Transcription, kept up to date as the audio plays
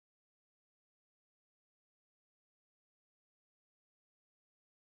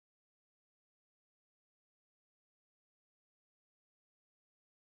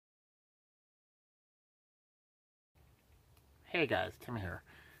Hey guys, Tim here.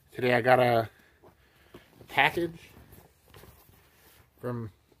 Today I got a package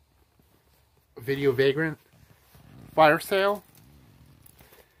from Video Vagrant fire sale.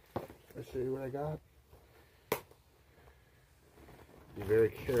 I'll show you what I got. Be very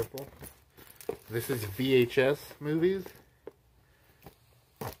careful. This is VHS movies.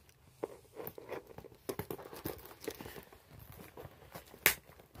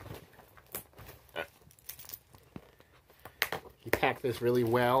 He packed this really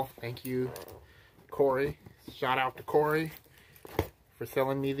well. Thank you, Corey. Shout out to Corey for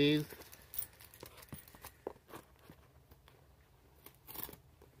selling me these.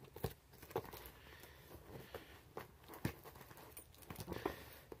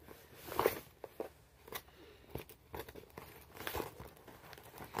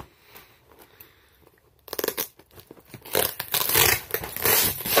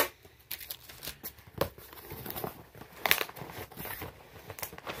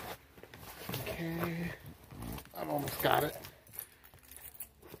 Okay, I've almost got it.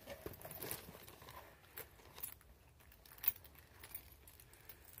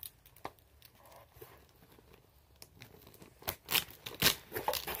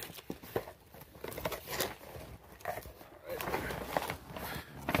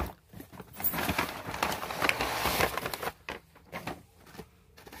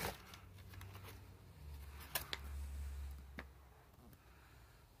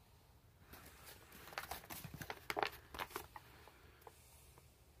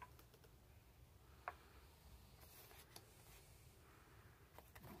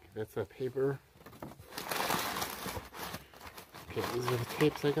 That's a paper. Okay, these are the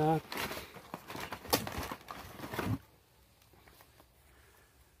tapes I got. Okay,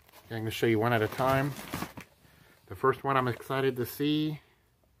 I'm going to show you one at a time. The first one I'm excited to see.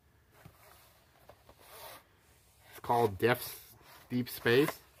 It's called Deep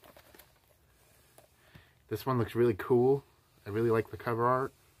Space. This one looks really cool. I really like the cover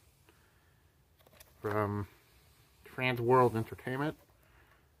art. From Trans World Entertainment.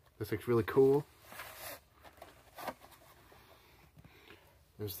 This looks really cool.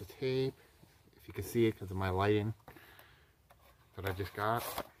 There's the tape, if you can see it because of my lighting that I just got.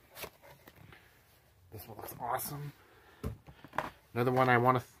 This one looks awesome. Another one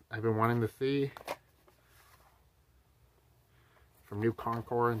I've been wanting to see from New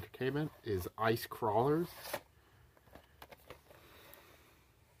Concord Entertainment is Ice Crawlers.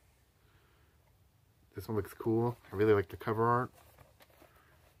 This one looks cool. I really like the cover art.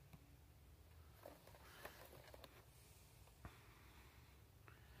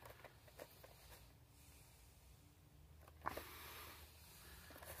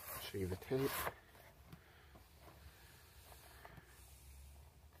 Show you the tape.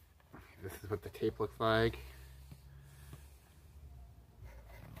 This is what the tape looks like.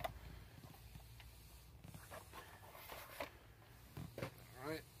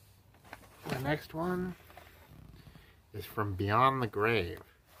 Alright. The next one is from Beyond the Grave.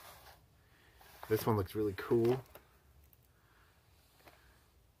 This one looks really cool.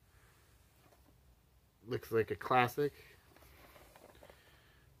 Looks like a classic.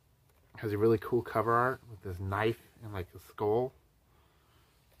 Has a really cool cover art with this knife and like a skull.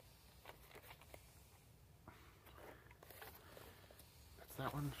 That's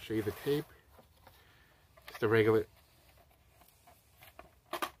that one. Show you the tape. Just a regular.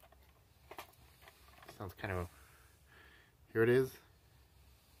 Sounds kind of. Here it is.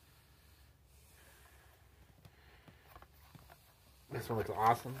 This one looks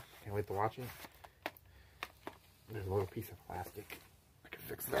awesome. Can't wait to watch it. There's a little piece of plastic. I can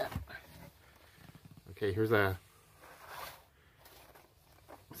fix that. Okay, here's a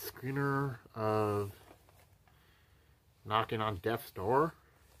screener of Knocking on Death's Door.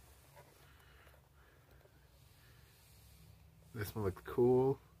 This one looks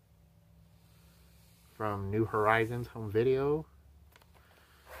cool. From New Horizons Home Video.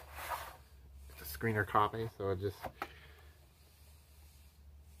 It's a screener copy, so it just...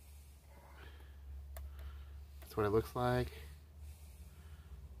 That's what it looks like.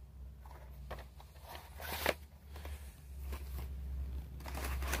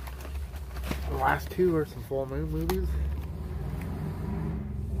 The last two are some full moon movies.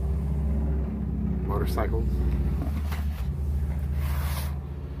 Motorcycles.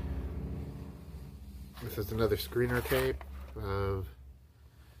 This is another screener tape of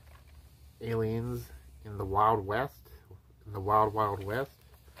aliens in the Wild West. In the Wild Wild West.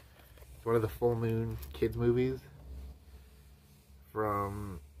 It's one of the full moon kids movies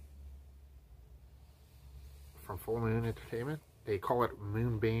from Full Moon Entertainment. They call it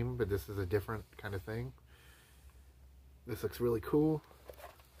Moonbeam, but this is a different kind of thing. This looks really cool.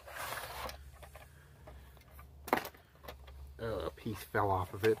 Oh, a piece fell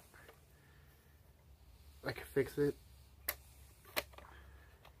off of it. I can fix it.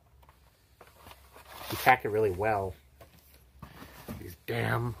 He packed it really well. These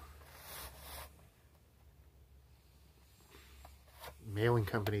damn mailing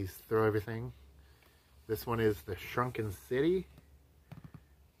companies throw everything. This one is the Shrunken City.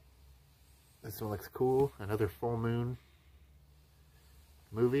 This one looks cool. Another full moon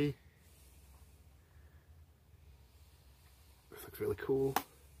movie. This looks really cool.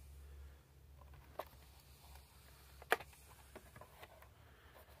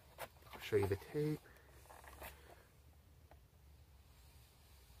 I'll show you the tape.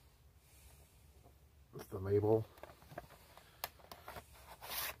 That's the label.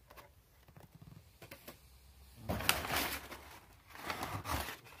 Okay,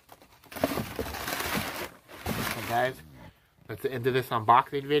 guys, that's the end of this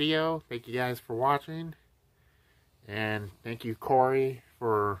unboxing video. Thank you guys for watching. And thank you, Corey,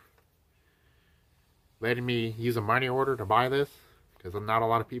 for letting me use a money order to buy this, because not a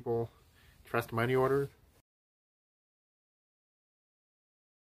lot of people trust money orders.